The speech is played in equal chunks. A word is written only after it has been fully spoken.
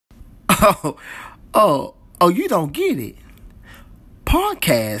Oh, you don't get it.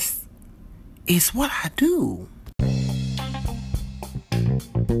 Podcast is what I do.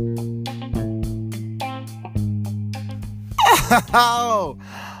 Oh,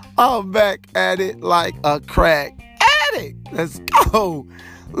 I'm back at it like a crack addict. Let's go.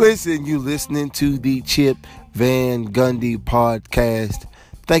 Listen, you listening to the Chip Van Gundy podcast.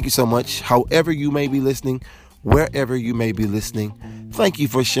 Thank you so much. However you may be listening, wherever you may be listening, thank you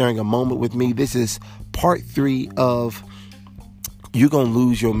for sharing a moment with me. This is part 3 of You're Gonna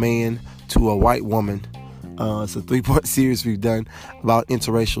Lose Your Man to a White Woman. It's a 3-part series we've done about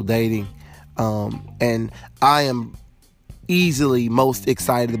interracial dating. And I am easily most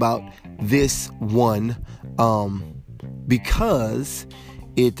excited about this one because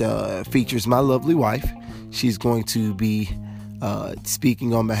it features my lovely wife. She's going to be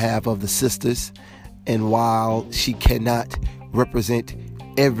speaking on behalf of the sisters. And while she cannot represent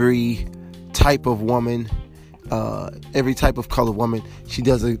every type of woman, every type of colored woman, she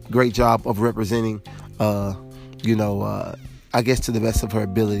does a great job of representing, I guess to the best of her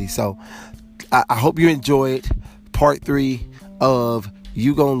ability. So I hope you enjoy it. Part 3 of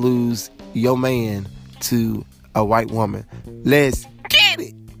You Gonna Lose Your Man to a White Woman. Let's get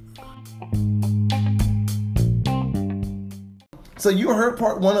it. So you heard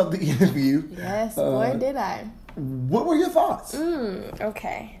part 1 of the interview. Yes, boy, did I. What were your thoughts?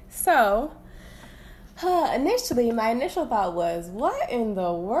 Okay. So, initially, my initial thought was, what in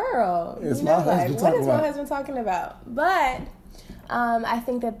the world? What is my husband talking about? But I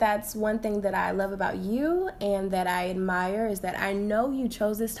think that that's one thing that I love about you and that I admire is that I know you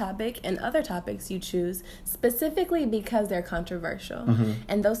chose this topic and other topics you choose specifically because they're controversial. Mm-hmm.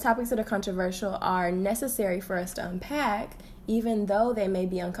 And those topics that are controversial are necessary for us to unpack, even though they may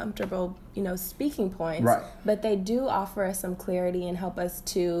be uncomfortable, speaking points. Right. But they do offer us some clarity and help us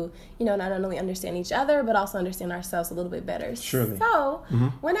to, not only understand each other, but also understand ourselves a little bit better. Surely. So,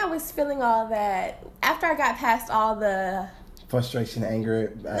 when I was feeling all that, after I got past all the frustration,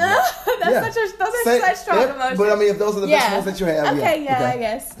 anger. Those are such strong emotions. But I mean, if those are the best ones that you have. Okay, I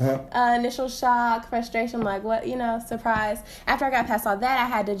guess. Uh-huh. Initial shock, frustration, like what, surprise. After I got past all that, I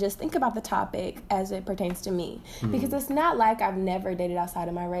had to just think about the topic as it pertains to me. Mm-hmm. Because it's not like I've never dated outside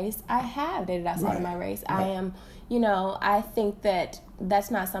of my race. I have dated outside of my race. Right. I am, I think that that's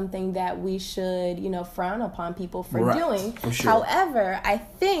not something that we should, frown upon people for doing. For sure. However, I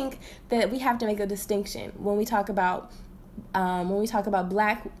think that we have to make a distinction when we talk about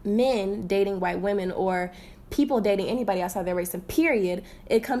black men dating white women or people dating anybody outside their race, and period,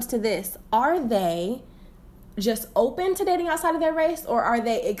 it comes to this. Are they just open to dating outside of their race, or are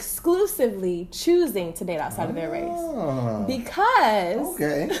they exclusively choosing to date outside of their race? Because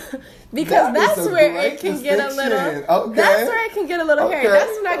that's where it can get a little hairy.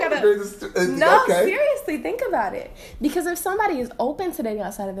 That's when I gotta seriously think about it. Because if somebody is open to dating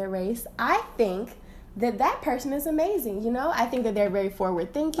outside of their race, I think that person is amazing. I think that they're very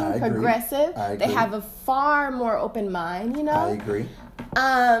forward thinking, progressive. They have a far more open mind, I agree.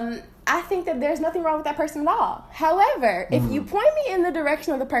 I think that there's nothing wrong with that person at all. However, if you point me in the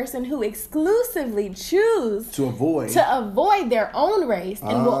direction of the person who exclusively choose to avoid their own race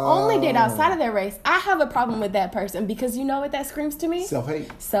and will only date outside of their race, I have a problem with that person, because you know what that screams to me?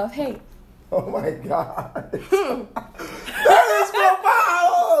 Self-hate. Oh my God. That is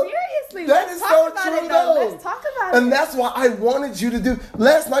profound. Seriously. That is so true though. Let's talk about it. And that's why I wanted you to do.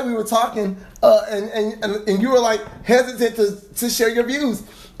 Last night we were talking and you were like hesitant to share your views.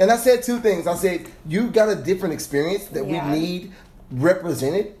 And I said 2 things. I said, you've got a different experience that we need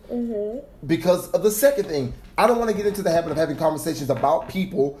represented because of the second thing. I don't want to get into the habit of having conversations about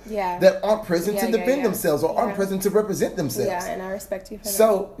people that aren't present to defend themselves or aren't present to represent themselves. Yeah, and I respect you for that.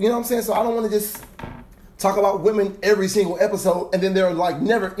 So, you know what I'm saying? So I don't want to just talk about women every single episode and then there are like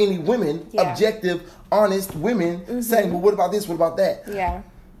never any women, objective, honest women saying, well, what about this? What about that? Yeah.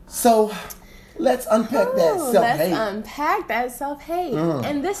 So let's unpack that self-hate. Let's unpack that self-hate.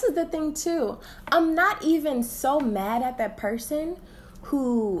 And this is the thing too. I'm not even so mad at that person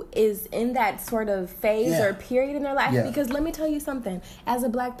who is in that sort of phase or period in their life. Because let me tell you something. As a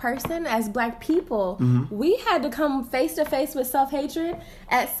black person, as black people, we had to come face to face with self-hatred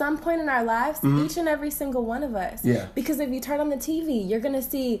at some point in our lives, each and every single one of us. Because if you turn on the TV, you're going to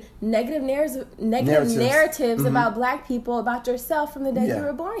see negative narratives about black people, about yourself from the day you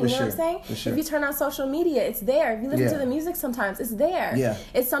were born. You know what I'm saying? If you turn on social media, it's there. If you listen to the music sometimes, it's there.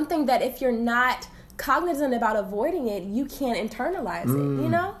 It's something that if you're not cognizant about avoiding it, you can't internalize it, you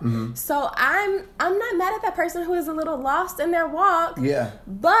know? Mm-hmm. So I'm not mad at that person who is a little lost in their walk. Yeah.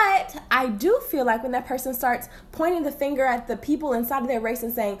 But I do feel like when that person starts pointing the finger at the people inside of their race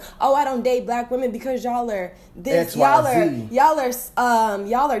and saying, "Oh, I don't date black women because y'all are this, y'all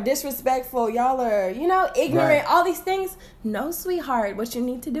are disrespectful, y'all are, you know, ignorant, all these things." No, sweetheart, what you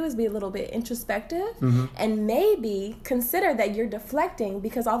need to do is be a little bit introspective and maybe consider that you're deflecting,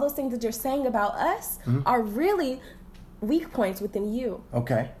 because all those things that you're saying about us are really weak points within you.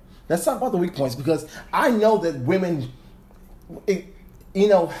 Okay. Let's talk about the weak points, because I know that women, you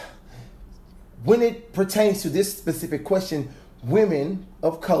know, when it pertains to this specific question, women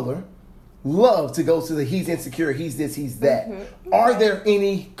of color love to go to the he's insecure, he's this, he's that. Are there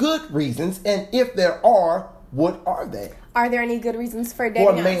any good reasons? And if there are, what are they? Are there any good reasons for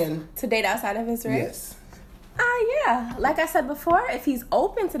dating to date outside of his race? Yes. Yeah. Like I said before, if he's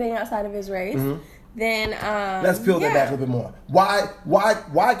open to dating outside of his race, then let's peel that back a little bit more.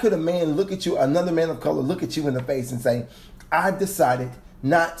 Why could a man look at you, another man of color, look at you in the face and say, "I've decided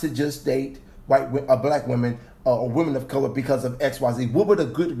not to just date black women or women of color because of XYZ"? What would a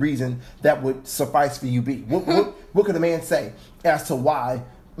good reason that would suffice for you be? What could a man say as to why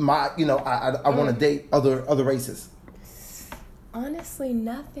I want to date other races? Honestly,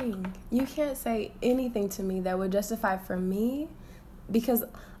 nothing. You can't say anything to me that would justify for me, because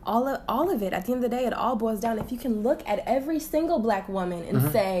all of it, at the end of the day, it all boils down. If you can look at every single black woman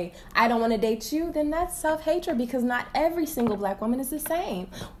and say, "I don't want to date you," then that's self-hatred, because not every single black woman is the same.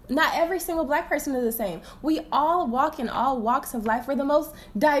 Not every single black person is the same. We all walk in all walks of life. We're the most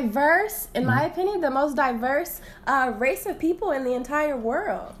diverse, in my opinion, the most diverse race of people in the entire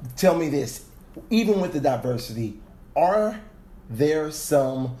world. Tell me this, even with the diversity, are there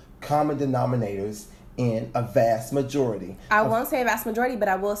some common denominators in a vast majority? I won't say a vast majority, but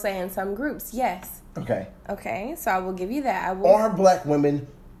I will say in some groups, yes. Okay, so I will give you that. Are a lot of black women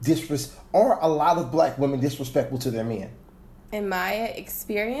disrespectful to their men? In my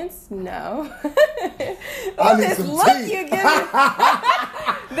experience, no. I need some tea. You give me.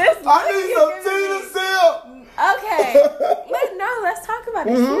 I need some tea to sip. Okay. Let's talk about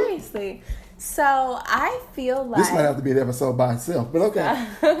it seriously. So I feel like this might have to be an episode by itself, but okay.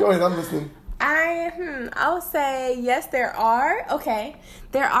 Go ahead, I'm listening. I would say yes, there are. Okay.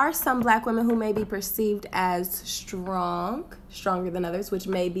 There are some black women who may be perceived as stronger than others, which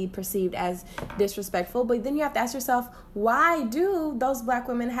may be perceived as disrespectful. But then you have to ask yourself, why do those black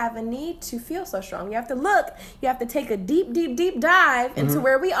women have a need to feel so strong? You have to take a deep, deep, deep dive into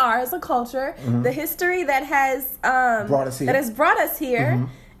where we are as a culture, the history that has brought us here.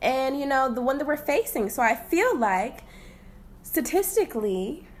 And, the one that we're facing. So I feel like,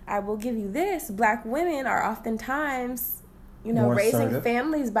 statistically, I will give you this, black women are oftentimes, more raising assertive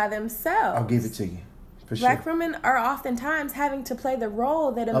families by themselves. I'll give it to you. For Black sure. women are oftentimes having to play the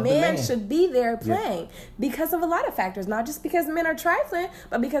role that a man should be there playing because of a lot of factors. Not just because men are trifling,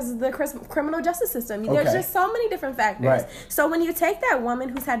 but because of the criminal justice system. There's just so many different factors. Right. So when you take that woman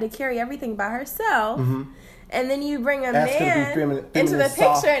who's had to carry everything by herself, and then you bring a man into the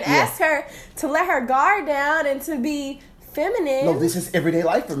picture and ask her to let her guard down and to be feminine. No, this is everyday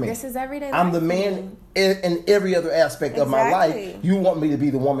life for me. This is everyday life. I'm the man in every other aspect of my life. You want me to be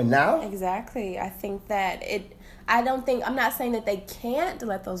the woman now? Exactly. I think that I'm not saying that they can't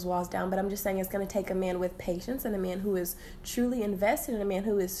let those walls down, but I'm just saying it's going to take a man with patience and a man who is truly invested and a man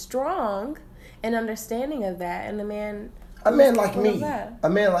who is strong and understanding of that, and a man like me. A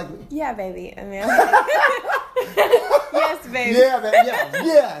man like me. Yeah, baby. A man. Yes, baby.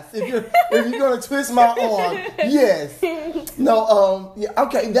 Yes. If you're gonna twist my arm, yes. No.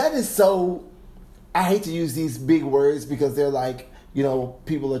 Okay. That is so. I hate to use these big words because they're like,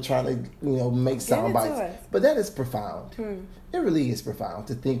 people are trying to, make sound bites. But that is profound. It really is profound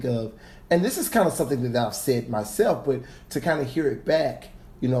to think of, and this is kind of something that I've said myself, but to kind of hear it back,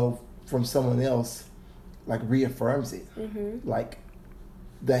 from someone else, like reaffirms it, like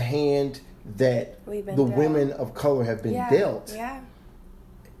the hand that the women of color have been dealt. Yeah.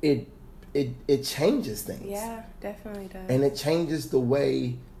 It changes things. Yeah, definitely does. And it changes the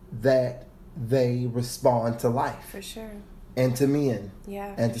way that they respond to life. For sure. And to men.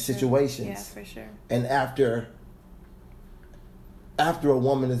 Yeah. And to situations. Yeah, for sure. And after a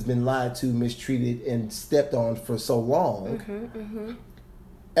woman has been lied to, mistreated, and stepped on for so long,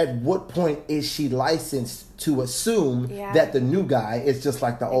 at what point is she licensed to assume that the new guy is just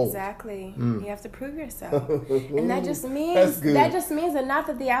like the old? Exactly. You have to prove yourself. And that just means that not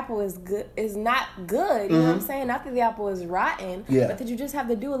that the apple is not good. You know what I'm saying? Not that the apple is rotten, but that you just have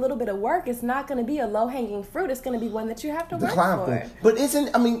to do a little bit of work. It's not going to be a low-hanging fruit. It's going to be one that you have to work for. But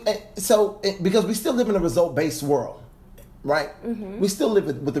because we still live in a result-based world, right? We still live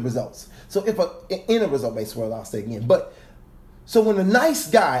with the results. So in a result-based world, I'll say again, so when a nice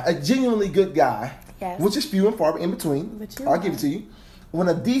guy, a genuinely good guy, which is few and far in between, I'll give it to you. When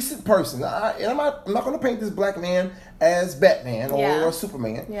a decent person, and I'm not going to paint this black man as Batman or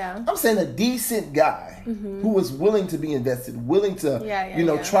Superman. I'm saying a decent guy who is willing to be invested, willing to,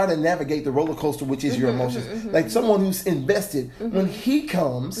 try to navigate the roller coaster, which is your emotions. Like someone who's invested. When he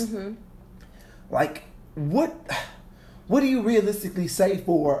comes, like what do you realistically say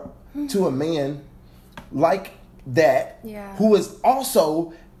to a man like that who has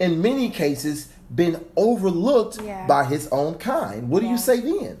also in many cases been overlooked by his own kind? What do you say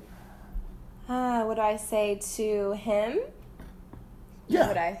then? What do I say to him? Yeah.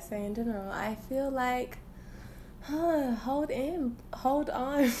 What do I say in general? I feel like hold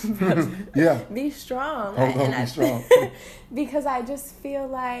on, brother. Be strong. Be strong. Because I just feel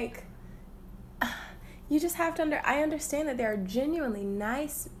like you just have to I understand that there are genuinely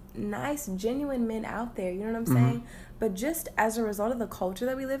nice, genuine men out there. You know what I'm saying? But just as a result of the culture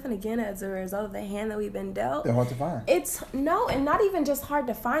that we live in, again, as a result of the hand that we've been dealt, they're hard to find. And not even just hard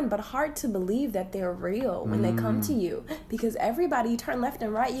to find, but hard to believe that they're real when they come to you. Because everybody, you turn left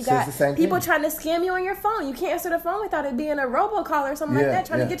and right, you got people trying to scam you on your phone. You can't answer the phone without it being a robocall or something like that,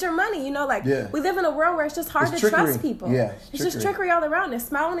 trying to get your money. You know, we live in a world where it's just hard to trust people. Yeah, it's just trickery all around. It's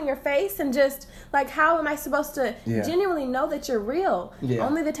smiling in your face and just how am I supposed to genuinely know that you're real? Yeah.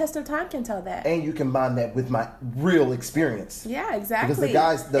 Only the test of time can tell that. And you combine that with my real experience. Yeah, exactly.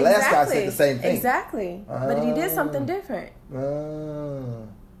 Because the last guy said the same thing. Exactly. But he did something different.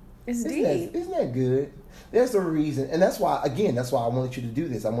 It's deep. Isn't that good? There's a reason. And that's why I wanted you to do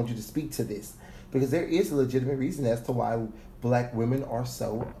this. I want you to speak to this. Because there is a legitimate reason as to why black women are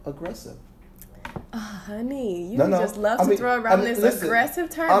so aggressive. Oh, honey, just love to throw around this aggressive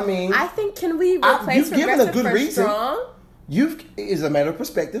term. I think, can we replace aggressive for strong? Is a matter of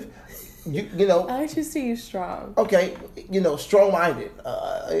perspective. I should see you strong. Okay, strong-minded,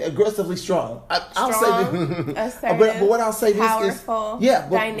 aggressively strong. I'll say, but what I'll say powerful, this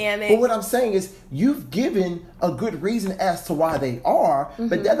is, dynamic. But what I'm saying is, you've given a good reason as to why they are,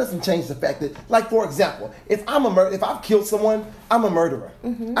 but that doesn't change the fact that, like for example, if I've killed someone, I'm a murderer.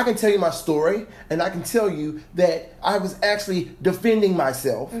 I can tell you my story, and I can tell you that I was actually defending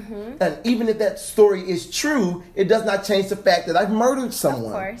myself, and even if that story is true, it does not change the fact that I've murdered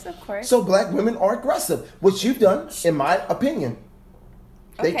someone. Of course. So black women are aggressive, which you've done, in my opinion.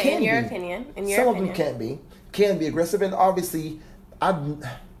 They can in your be. opinion. Some of them can be aggressive, and obviously, I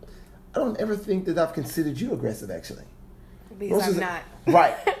don't ever think that I've considered you aggressive, actually. Because I'm not.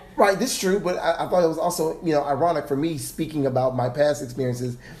 Right. This is true, but I thought it was also, ironic for me speaking about my past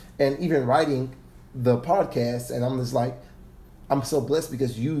experiences and even writing the podcast, and I'm just like, I'm so blessed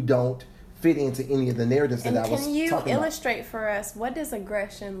because you don't fit into any of the narratives that I was talking about. Can you illustrate for us, what does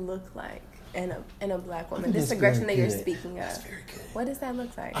aggression look like in a black woman? This aggression that you're speaking of. That's very good. What does that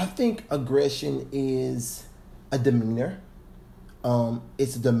look like? I think aggression is a demeanor.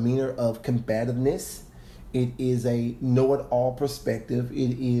 It's a demeanor of combativeness. It is a know-it-all perspective.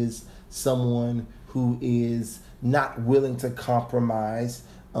 It is someone who is not willing to compromise.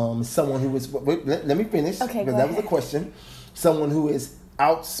 Someone who is... Wait, let me finish. Okay, because that was a question. Someone who is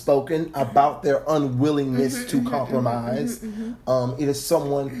outspoken about their unwillingness to compromise. It is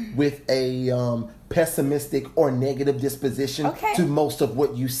someone with a pessimistic or negative disposition to most of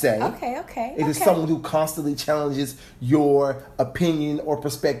what you say. It is someone who constantly challenges your opinion or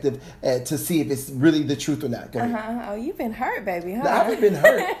perspective to see if it's really the truth or not. Oh, you've been hurt, baby, huh? No, I haven't been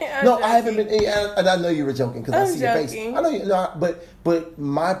hurt. I haven't been. And I know you were joking because I see your face. I know you. No, but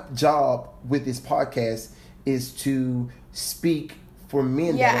my job with this podcast is to speak for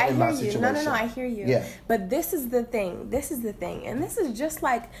men that are in my situation. No, I hear you. Yeah. But this is the thing. And this is just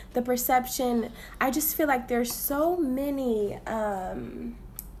like the perception. I just feel like there's so many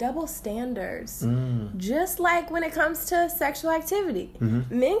double standards. Just like when it comes to sexual activity.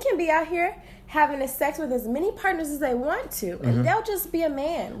 Men can be out here having sex with as many partners as they want to. And they'll just be a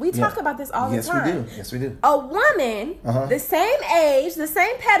man. We talk about this all the time. Yes, we do. A woman, the same age, the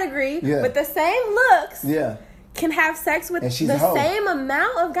same pedigree, with the same looks. can have sex with the hoe. same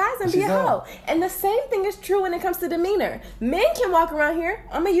amount of guys and be a hoe. And the same thing is true when it comes to demeanor. Men can walk around here.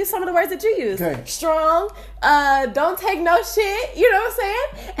 I'm going to use some of the words that you use. Okay. Strong, don't take no shit. You know what I'm saying?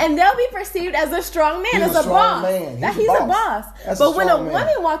 And they'll be perceived as a strong man, as a boss. Man. He's a boss. But when a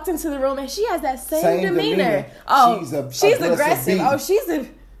woman walked into the room and she has that same demeanor. She's aggressive.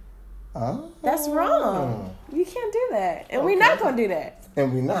 That's wrong. You can't do that. And we're not going to do that.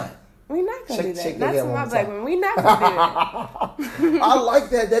 And we're not. We're not going to do that. Not to my black women. We're not going to do that. I like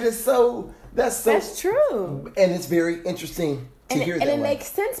that. That's true. And it's very interesting to hear that. And it makes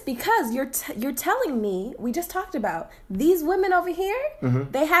sense because you're telling me, we just talked about, these women over here,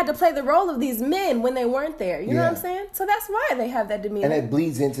 they had to play the role of these men when they weren't there. You know what I'm saying? So that's why they have that demeanor. And it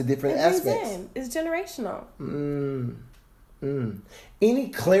bleeds into different aspects. It's generational. Any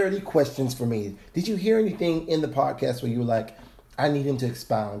clarity questions for me? Did you hear anything in the podcast where you were like, I need him to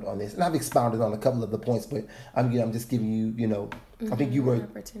expound on this? And I've expounded on a couple of the points, but I'm just giving you, I think you were,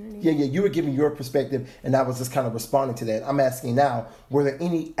 you were giving your perspective, and I was just kind of responding to that. I'm asking now, were there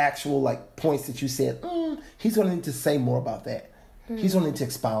any actual points that you said, he's going to need to say more about that? He's going to need to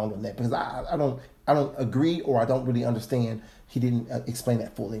expound on that because I don't agree, or I don't really understand. He didn't explain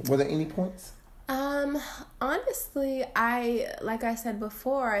that fully. Were there any points? Honestly, like I said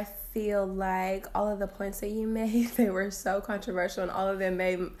before, I feel like all of the points that you made, they were so controversial, and all of them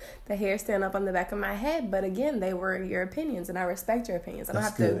made the hair stand up on the back of my head. But again, they were your opinions, and I respect your opinions. I don't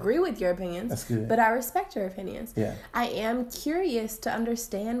have to agree with your opinions. That's good. But I respect your opinions. Yeah. I am curious to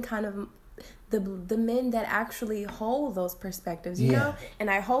understand kind of the men that actually hold those perspectives, you know? And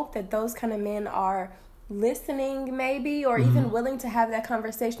I hope that those kind of men are listening maybe, or even willing to have that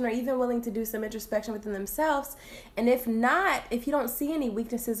conversation, or even willing to do some introspection within themselves. And if not, if you don't see any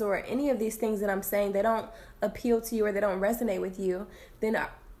weaknesses or any of these things that I'm saying, they don't appeal to you or they don't resonate with you, then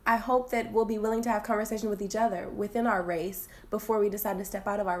I hope that we'll be willing to have conversation with each other within our race before we decide to step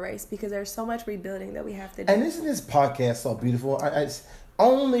out of our race, because there's so much rebuilding that we have to do. And isn't this podcast so beautiful? It's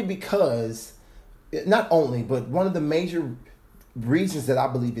only because, not only, but one of the major reasons that I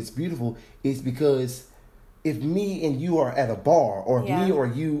believe it's beautiful is because if me and you are at a bar, or me or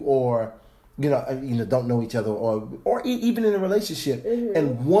you, or don't know each other, or even in a relationship,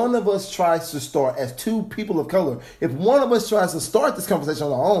 and one of us tries to start, as two people of color, if one of us tries to start this conversation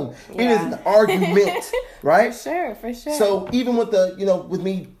on our own, it is an argument, right? For sure. So even with with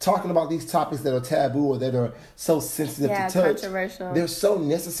me talking about these topics that are taboo or that are so sensitive to touch, they're so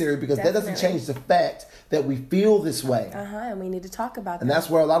necessary, because that doesn't change the fact that we feel this way. And we need to talk about that. And that's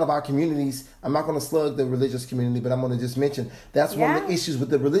where a lot of our communities, I'm not going to slug the religious community, but I'm going to just mention, that's one of the issues with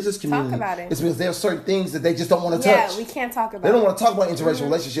the religious community. Talk about it. It's because there are certain things that they just don't want to touch. Yeah, we can't talk about They don't want to talk about interracial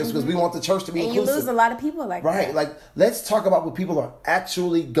relationships because we want the church to be inclusive. And you lose a lot of people like that. Right. Like, let's talk about what people are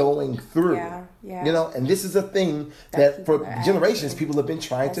actually going through. Yeah. And this is a thing that for generations people have been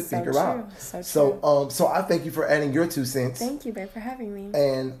trying to figure out. So I thank you for adding your 2 cents. Thank you, babe, for having me.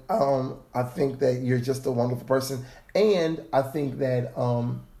 And I think that you're just a wonderful person. And I think that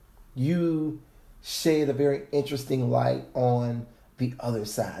you shed a very interesting light on the other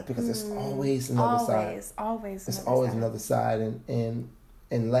side, because there's always another side. There's always another side. And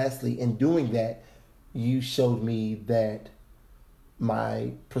lastly, in doing that, you showed me that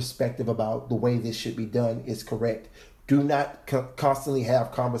my perspective about the way this should be done is correct. Do not constantly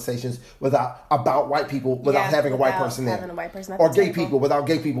have conversations about white people without having a white person there, or gay people without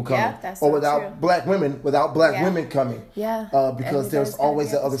gay people coming, or without black women without black women coming. Because there's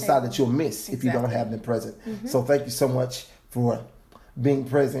always the other side that you'll miss if you don't have them present. So thank you so much for being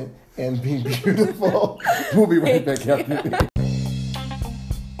present and being beautiful. We'll be right back after this.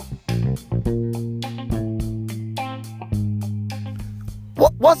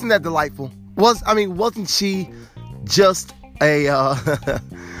 Wasn't that delightful? Wasn't she just a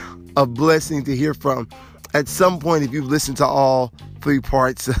a blessing to hear from? At some point, if you've listened to all 3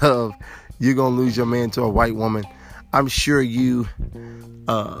 parts of "You're Gonna Lose Your Man to a White Woman," I'm sure my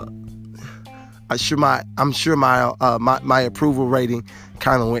approval rating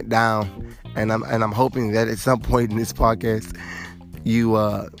kind of went down, and I'm hoping that at some point in this podcast, you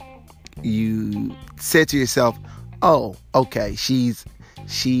said to yourself, "Oh, okay, she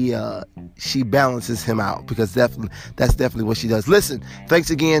balances him out," because that's definitely what she does. Listen, thanks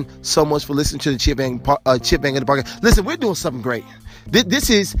again so much for listening to the Chip Bang of the podcast. Listen, we're doing something great. This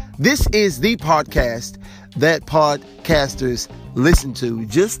is the podcast that podcasters listen to,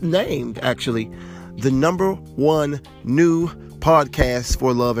 just named actually the #1 new podcast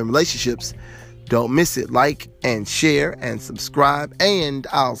for love and relationships. Don't miss it. Like and share and subscribe, and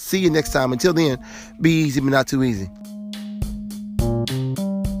I'll see you next time. Until then, be easy but not too easy.